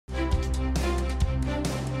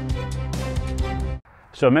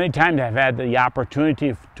So many times I've had the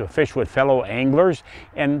opportunity to fish with fellow anglers,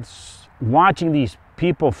 and watching these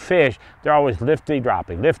people fish, they're always lifting,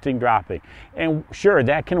 dropping, lifting, dropping. And sure,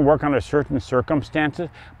 that can work under certain circumstances,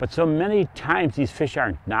 but so many times these fish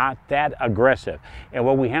are not that aggressive. And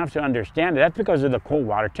what we have to understand, that's because of the cold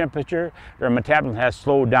water temperature, their metabolism has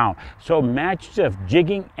slowed down. So match the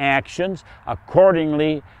jigging actions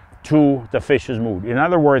accordingly to the fish's mood. In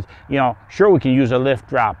other words, you know, sure, we can use a lift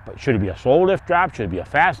drop, but should it be a slow lift drop? Should it be a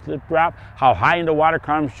fast lift drop? How high in the water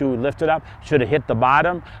comes? Should we lift it up? Should it hit the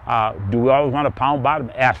bottom? Do we always want to pound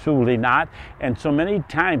bottom? Absolutely not. And so many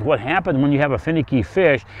times what happens when you have a finicky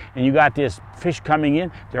fish and you got this fish coming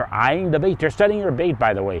in, they're eyeing the bait. They're studying your bait,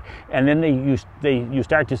 by the way. And then you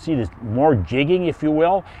start to see this more jigging, if you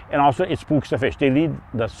will, and also it spooks the fish. They leave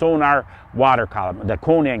the sonar water column, the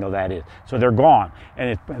cone angle that is. So they're gone.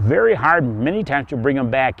 And it's very hard many times to bring them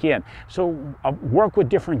back in. So work with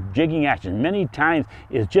different jigging actions. Many times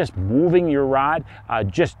is just moving your rod,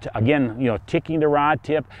 just again, you know, ticking the rod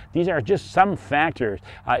tip. These are just some factors.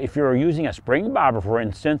 If you're using a spring bobber, for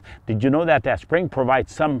instance, did you know that that spring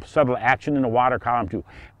provides some subtle action in the water column too?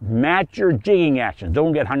 Match your jigging actions.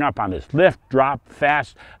 Don't get hung up on this lift, drop,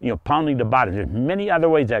 fast, you know, pounding the bottom. There's many other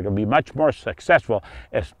ways that can be much more successful,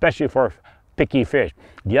 especially for picky fish.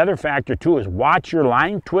 The other factor too is watch your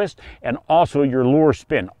line twist and also your lure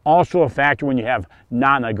spin. Also a factor when you have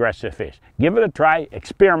non-aggressive fish. Give it a try,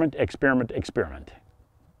 experiment, experiment, experiment.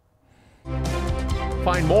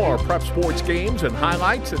 Find more prep sports games and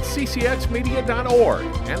highlights at ccxmedia.org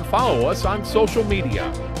and follow us on social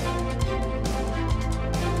media.